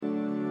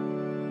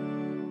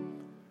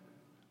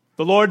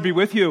The Lord be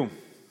with you. And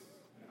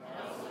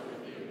also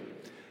with you.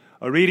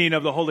 A reading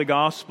of the Holy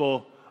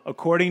Gospel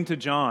according to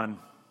John.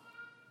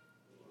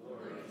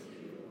 Glory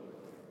to you, Lord.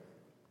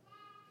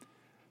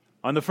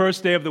 On the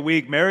first day of the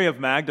week, Mary of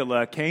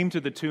Magdala came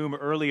to the tomb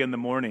early in the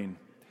morning,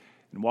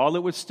 and while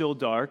it was still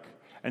dark,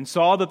 and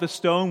saw that the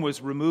stone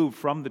was removed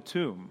from the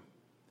tomb.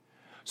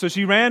 So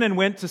she ran and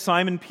went to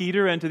Simon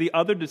Peter and to the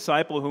other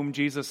disciple whom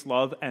Jesus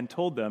loved, and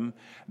told them,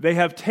 "They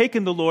have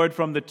taken the Lord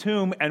from the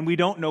tomb, and we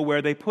don't know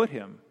where they put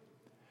him."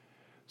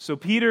 So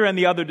Peter and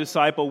the other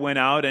disciple went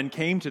out and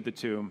came to the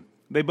tomb.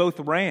 They both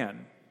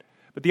ran,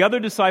 but the other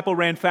disciple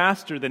ran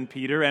faster than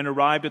Peter and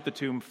arrived at the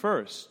tomb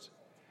first.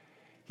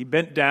 He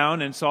bent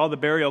down and saw the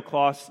burial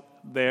cloths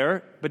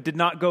there, but did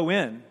not go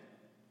in.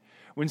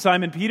 When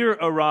Simon Peter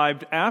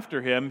arrived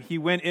after him, he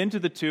went into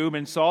the tomb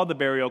and saw the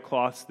burial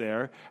cloths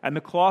there, and the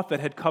cloth that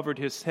had covered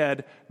his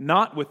head,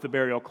 not with the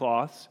burial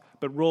cloths,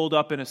 but rolled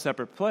up in a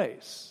separate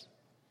place.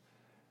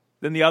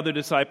 Then the other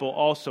disciple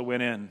also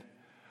went in,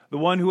 the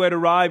one who had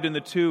arrived in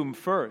the tomb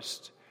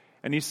first.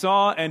 And he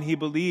saw and he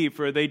believed,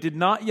 for they did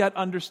not yet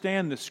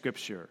understand the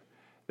scripture,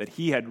 that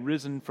he had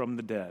risen from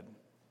the dead.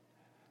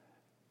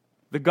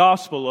 The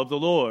Gospel of the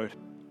Lord.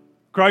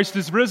 Christ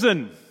is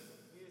risen.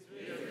 He is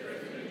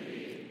risen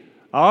indeed.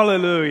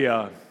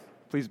 Hallelujah.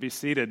 Please be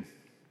seated.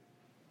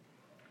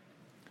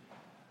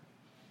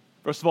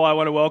 First of all, I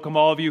want to welcome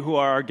all of you who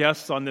are our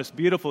guests on this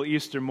beautiful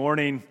Easter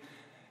morning.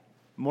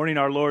 Morning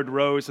our Lord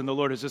rose, and the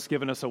Lord has just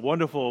given us a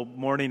wonderful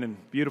morning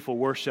and beautiful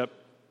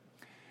worship.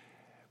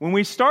 When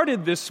we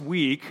started this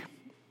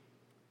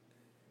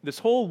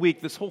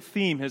whole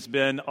theme has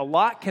been a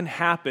lot can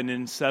happen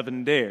in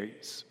 7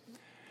 days.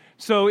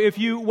 So if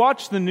you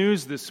watched the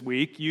news this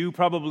week, you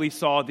probably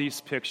saw these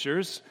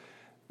pictures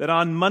that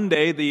on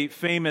Monday, the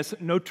famous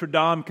Notre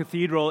Dame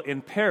Cathedral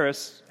in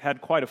Paris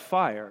had quite a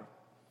fire.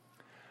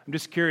 I'm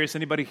just curious,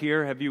 anybody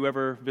here, have you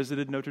ever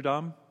visited Notre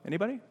Dame?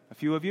 Anybody? A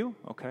few of you?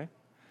 Okay.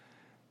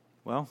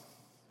 Well,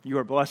 you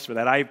are blessed for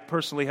that. I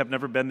personally have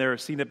never been there or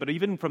seen it, but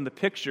even from the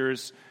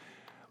pictures,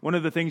 one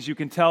of the things you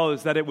can tell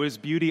is that it was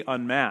beauty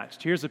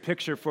unmatched. Here's a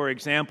picture, for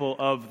example,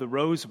 of the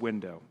rose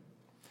window.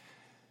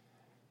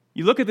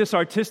 You look at this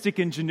artistic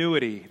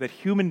ingenuity that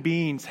human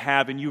beings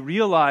have, and you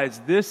realize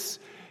this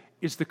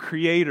is the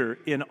Creator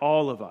in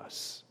all of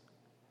us.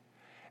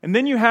 And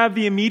then you have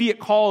the immediate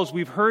calls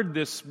we've heard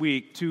this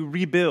week to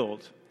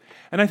rebuild.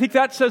 And I think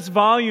that says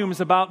volumes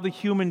about the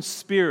human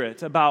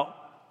spirit, about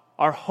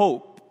our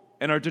hope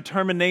and our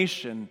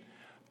determination,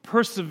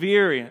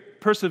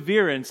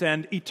 perseverance,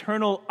 and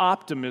eternal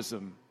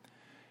optimism.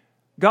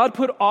 God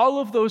put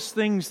all of those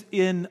things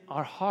in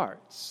our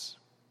hearts.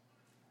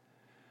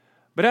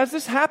 But as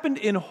this happened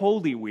in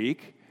Holy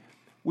Week,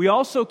 we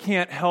also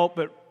can't help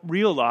but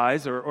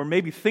realize or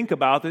maybe think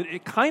about that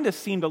it kind of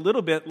seemed a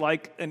little bit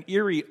like an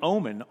eerie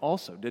omen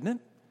also, didn't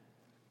it?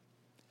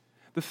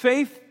 The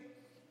faith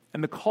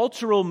and the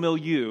cultural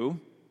milieu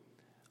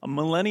a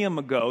millennium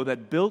ago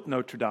that built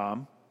Notre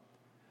Dame,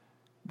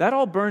 that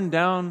all burned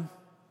down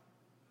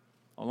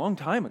a long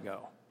time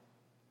ago.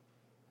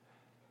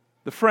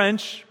 The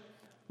French,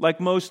 like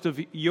most of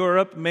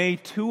Europe, may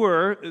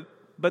tour,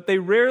 but they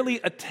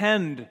rarely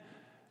attend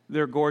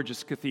their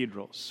gorgeous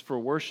cathedrals for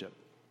worship.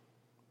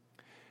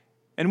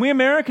 And we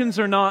Americans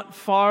are not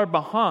far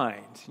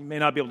behind. You may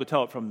not be able to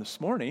tell it from this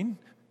morning,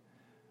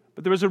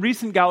 but there was a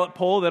recent Gallup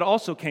poll that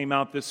also came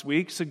out this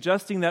week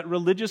suggesting that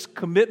religious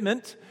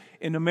commitment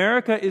in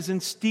America is in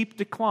steep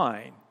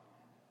decline.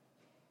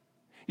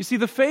 You see,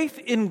 the faith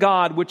in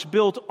God, which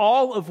built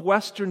all of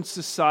Western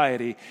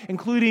society,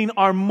 including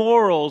our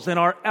morals and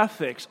our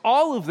ethics,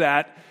 all of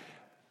that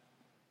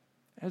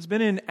has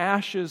been in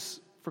ashes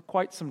for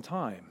quite some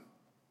time.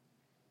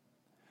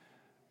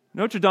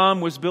 Notre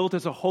Dame was built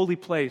as a holy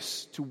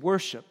place to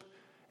worship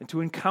and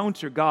to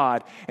encounter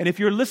God. And if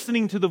you're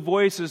listening to the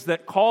voices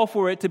that call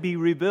for it to be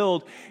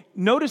rebuilt,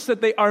 notice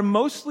that they are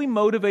mostly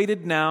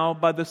motivated now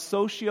by the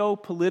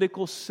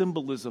socio-political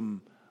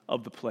symbolism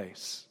of the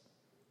place.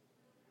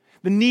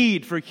 The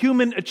need for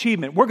human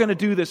achievement. We're going to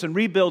do this and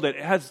rebuild it.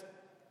 It has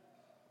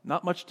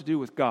not much to do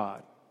with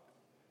God.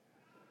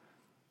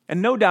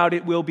 And no doubt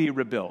it will be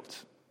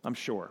rebuilt, I'm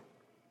sure.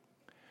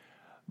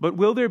 But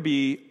will there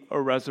be a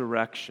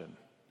resurrection?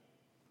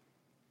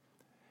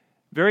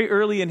 Very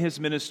early in his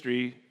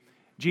ministry,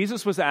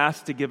 Jesus was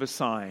asked to give a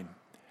sign.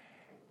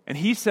 And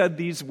he said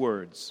these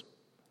words,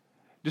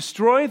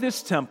 "Destroy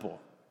this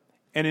temple,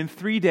 and in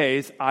 3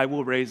 days I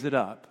will raise it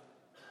up."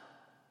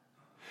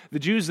 The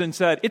Jews then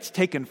said, "It's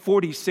taken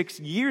 46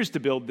 years to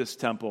build this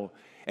temple,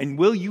 and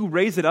will you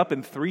raise it up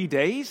in 3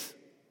 days?"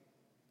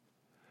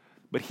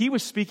 But he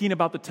was speaking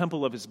about the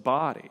temple of his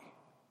body.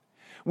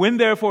 When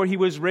therefore he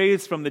was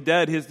raised from the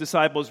dead, his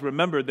disciples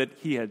remembered that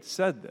he had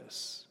said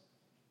this.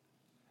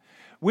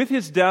 With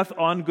his death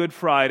on Good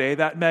Friday,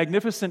 that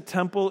magnificent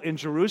temple in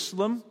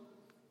Jerusalem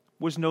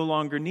was no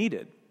longer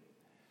needed.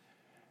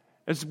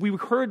 As we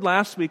heard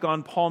last week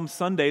on Palm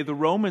Sunday, the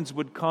Romans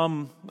would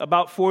come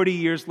about 40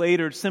 years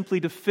later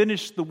simply to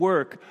finish the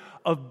work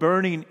of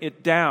burning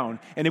it down,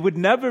 and it would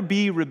never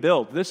be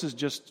rebuilt. This is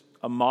just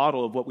a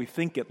model of what we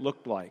think it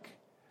looked like.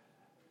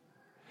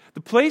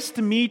 The place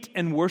to meet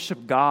and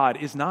worship God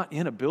is not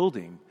in a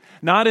building,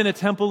 not in a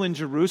temple in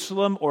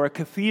Jerusalem or a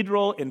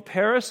cathedral in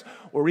Paris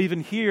or even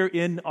here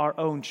in our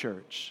own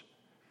church.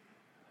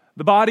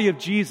 The body of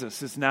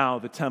Jesus is now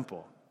the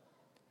temple.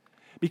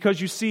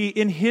 Because you see,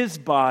 in his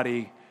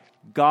body,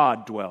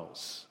 God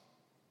dwells.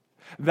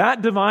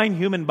 That divine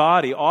human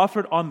body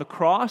offered on the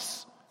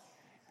cross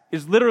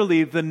is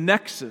literally the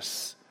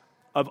nexus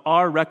of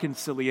our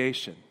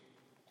reconciliation.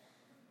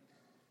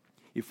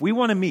 If we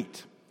want to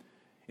meet,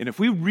 and if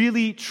we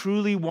really,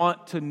 truly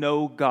want to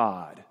know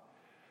God,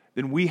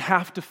 then we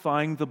have to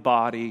find the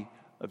body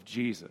of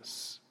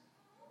Jesus.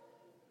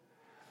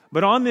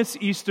 But on this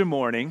Easter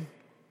morning,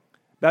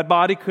 that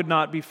body could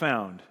not be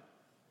found.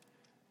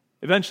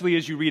 Eventually,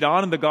 as you read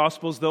on in the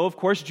Gospels, though, of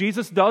course,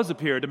 Jesus does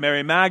appear to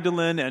Mary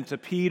Magdalene and to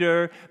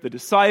Peter, the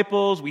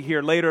disciples. We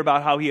hear later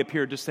about how he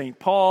appeared to St.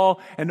 Paul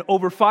and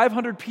over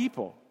 500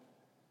 people.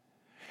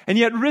 And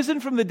yet, risen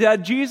from the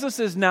dead, Jesus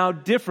is now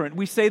different.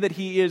 We say that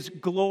he is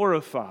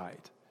glorified.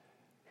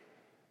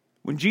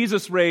 When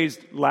Jesus raised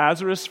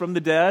Lazarus from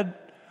the dead,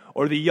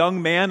 or the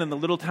young man in the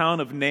little town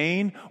of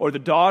Nain, or the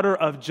daughter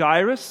of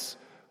Jairus,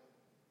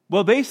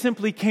 well, they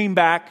simply came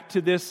back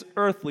to this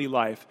earthly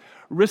life,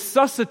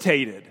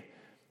 resuscitated.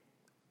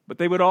 But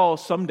they would all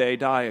someday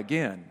die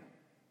again.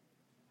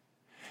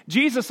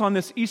 Jesus on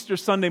this Easter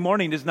Sunday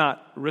morning is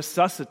not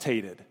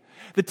resuscitated.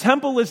 The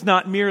temple is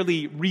not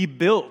merely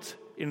rebuilt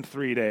in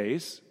 3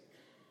 days.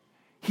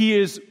 He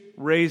is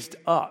raised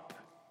up.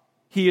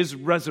 He is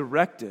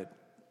resurrected.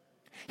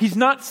 He's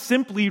not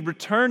simply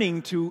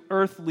returning to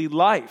earthly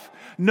life.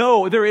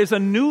 No, there is a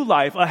new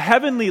life, a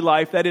heavenly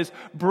life that is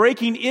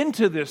breaking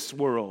into this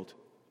world.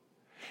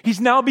 He's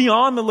now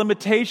beyond the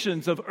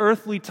limitations of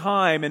earthly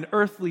time and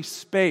earthly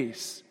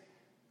space.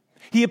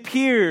 He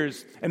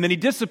appears, and then he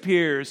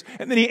disappears,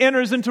 and then he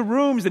enters into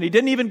rooms, and he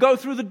didn't even go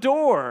through the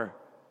door.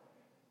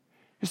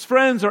 His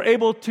friends are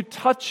able to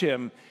touch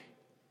him,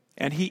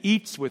 and he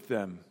eats with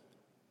them.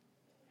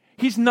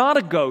 He's not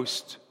a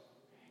ghost.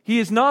 He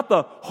is not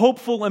the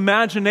hopeful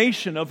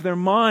imagination of their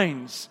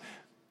minds.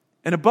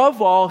 And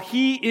above all,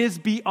 he is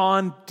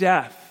beyond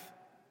death,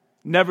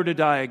 never to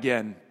die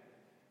again.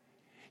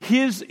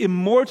 His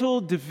immortal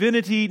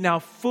divinity now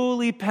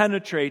fully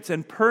penetrates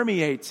and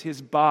permeates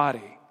his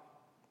body.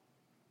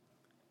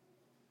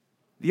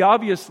 The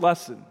obvious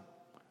lesson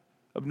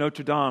of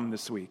Notre Dame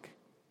this week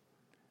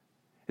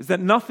is that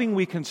nothing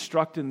we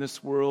construct in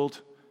this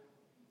world,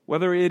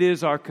 whether it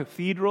is our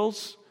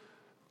cathedrals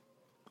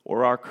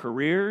or our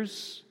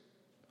careers,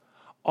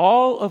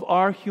 all of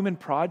our human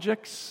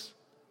projects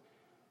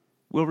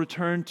will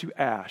return to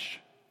ash.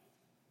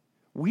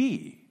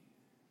 We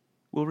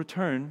will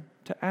return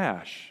to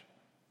ash.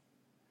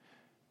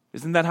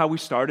 Isn't that how we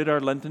started our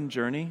Lenten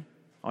journey?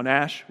 On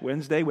Ash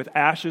Wednesday, with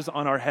ashes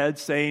on our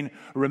heads, saying,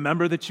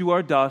 "Remember that you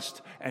are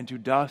dust, and to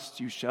dust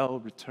you shall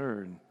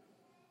return."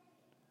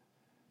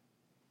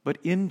 But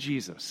in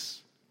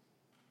Jesus,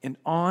 and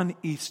on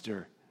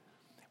Easter,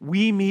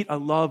 we meet a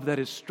love that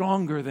is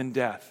stronger than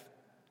death.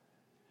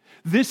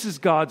 This is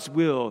God's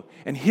will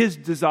and his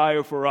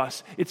desire for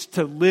us. It's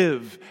to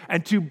live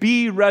and to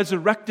be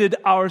resurrected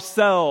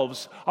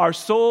ourselves, our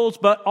souls,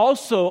 but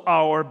also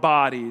our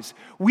bodies.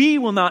 We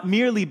will not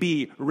merely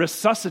be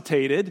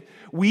resuscitated,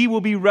 we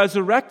will be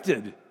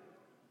resurrected.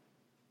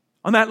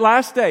 On that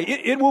last day,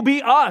 it will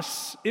be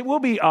us. It will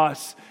be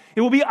us.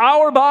 It will be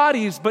our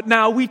bodies, but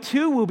now we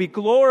too will be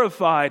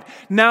glorified.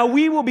 Now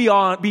we will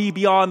be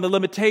beyond the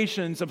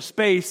limitations of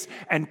space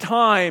and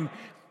time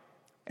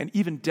and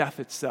even death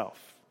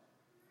itself.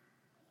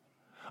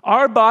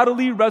 Our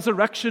bodily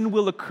resurrection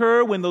will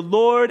occur when the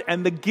Lord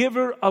and the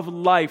giver of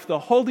life, the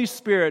Holy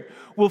Spirit,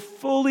 will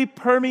fully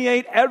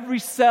permeate every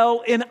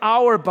cell in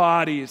our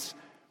bodies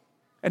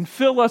and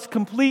fill us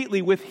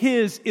completely with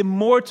his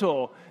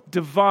immortal,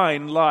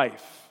 divine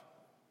life.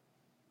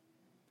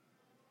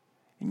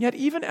 And yet,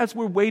 even as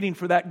we're waiting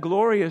for that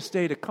glorious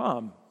day to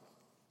come,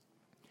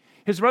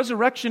 his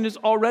resurrection is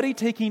already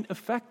taking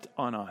effect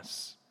on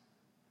us.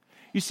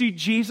 You see,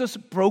 Jesus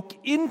broke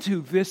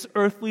into this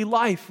earthly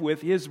life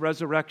with his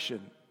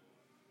resurrection.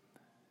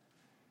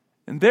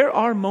 And there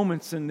are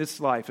moments in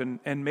this life,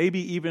 and maybe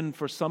even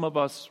for some of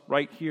us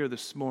right here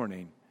this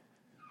morning,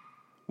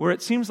 where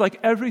it seems like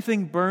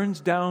everything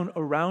burns down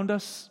around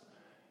us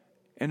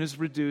and is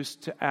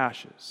reduced to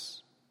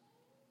ashes.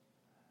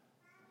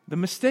 The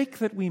mistake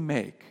that we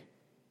make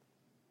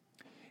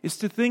is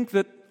to think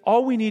that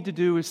all we need to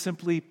do is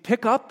simply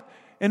pick up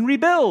and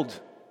rebuild.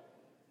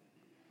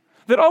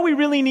 That all we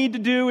really need to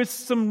do is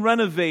some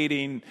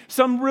renovating,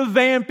 some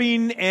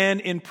revamping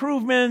and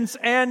improvements,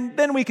 and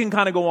then we can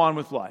kind of go on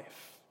with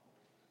life.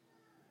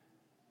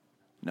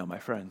 No, my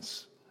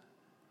friends,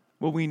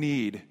 what we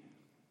need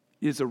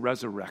is a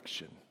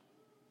resurrection.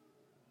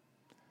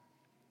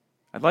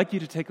 I'd like you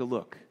to take a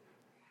look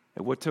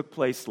at what took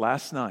place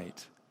last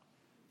night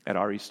at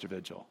our Easter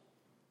Vigil.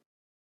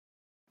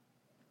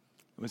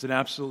 It was an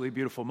absolutely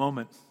beautiful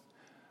moment.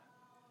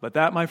 But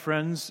that, my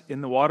friends,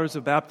 in the waters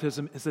of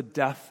baptism is a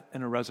death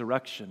and a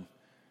resurrection.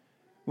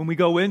 When we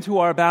go into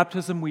our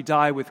baptism, we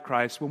die with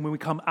Christ. When we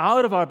come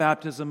out of our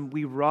baptism,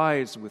 we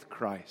rise with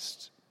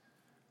Christ.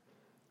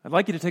 I'd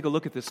like you to take a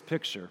look at this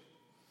picture,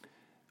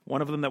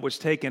 one of them that was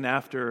taken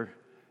after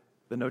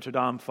the Notre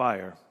Dame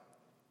fire.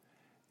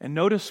 And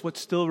notice what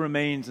still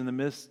remains in the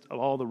midst of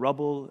all the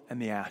rubble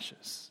and the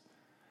ashes.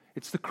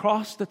 It's the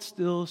cross that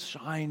still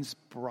shines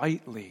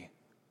brightly.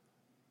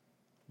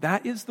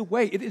 That is the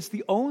way. It is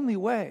the only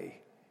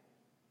way.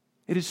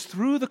 It is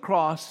through the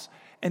cross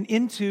and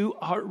into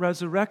our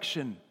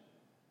resurrection.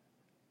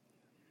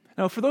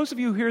 Now, for those of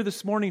you here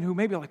this morning who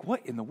may be like,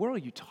 what in the world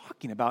are you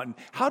talking about? And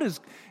how does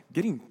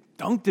getting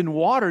dunked in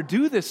water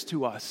do this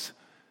to us?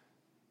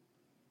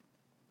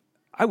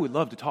 I would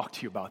love to talk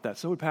to you about that.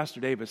 So would Pastor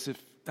Davis.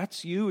 If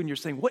that's you and you're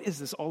saying, what is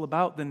this all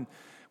about? Then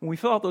when we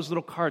fill out those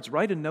little cards,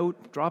 write a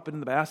note, drop it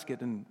in the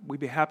basket, and we'd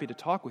be happy to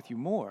talk with you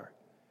more.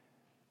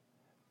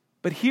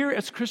 But here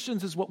as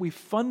Christians is what we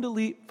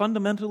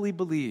fundamentally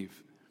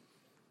believe,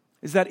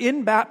 is that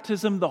in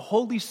baptism, the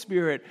Holy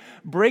Spirit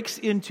breaks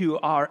into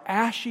our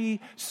ashy,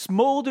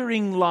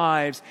 smoldering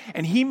lives,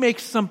 and He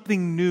makes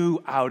something new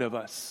out of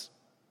us.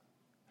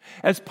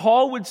 As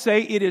Paul would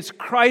say, it is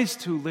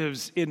Christ who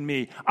lives in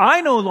me.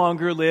 I no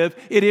longer live,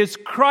 it is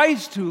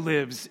Christ who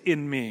lives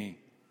in me.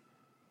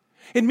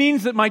 It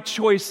means that my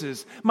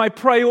choices, my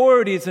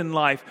priorities in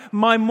life,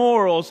 my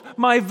morals,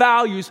 my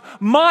values,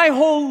 my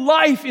whole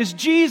life is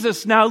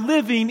Jesus now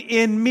living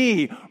in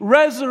me,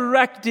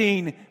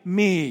 resurrecting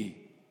me.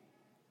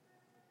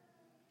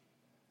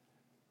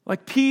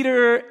 Like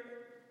Peter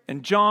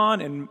and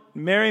John and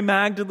Mary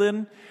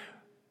Magdalene,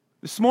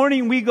 this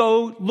morning we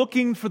go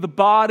looking for the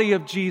body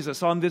of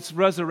Jesus on this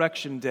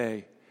resurrection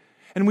day.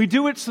 And we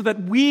do it so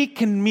that we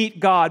can meet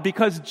God,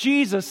 because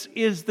Jesus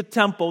is the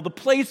temple, the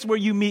place where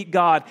you meet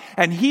God.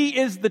 And He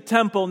is the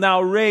temple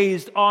now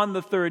raised on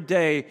the third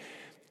day.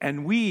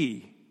 And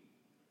we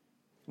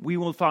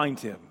will find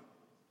Him.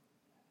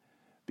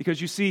 Because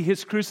you see,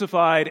 His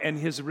crucified and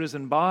His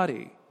risen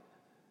body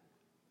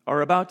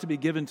are about to be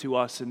given to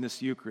us in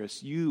this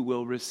Eucharist. You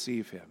will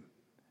receive Him.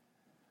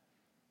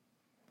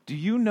 Do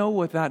you know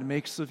what that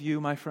makes of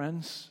you, my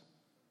friends?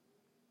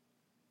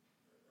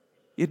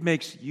 It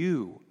makes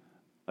you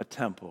a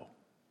temple.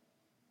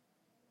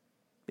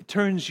 It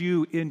turns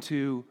you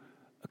into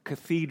a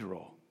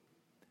cathedral,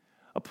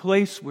 a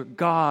place where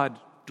God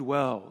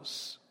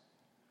dwells.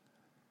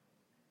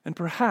 And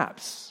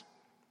perhaps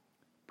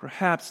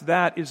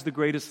that is the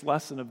greatest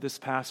lesson of this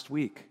past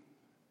week.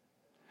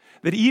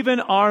 That even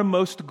our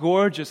most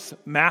gorgeous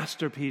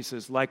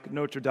masterpieces like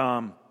Notre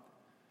Dame,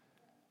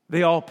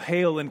 they all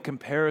pale in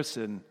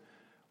comparison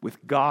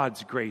with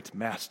God's great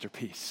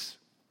masterpiece.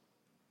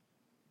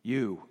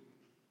 You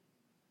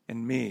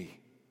and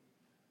me,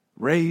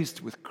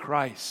 raised with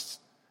Christ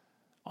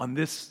on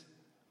this,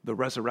 the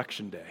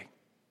resurrection day.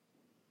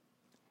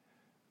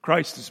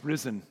 Christ is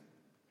risen.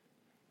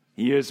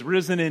 He is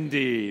risen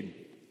indeed.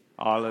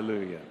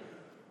 Hallelujah.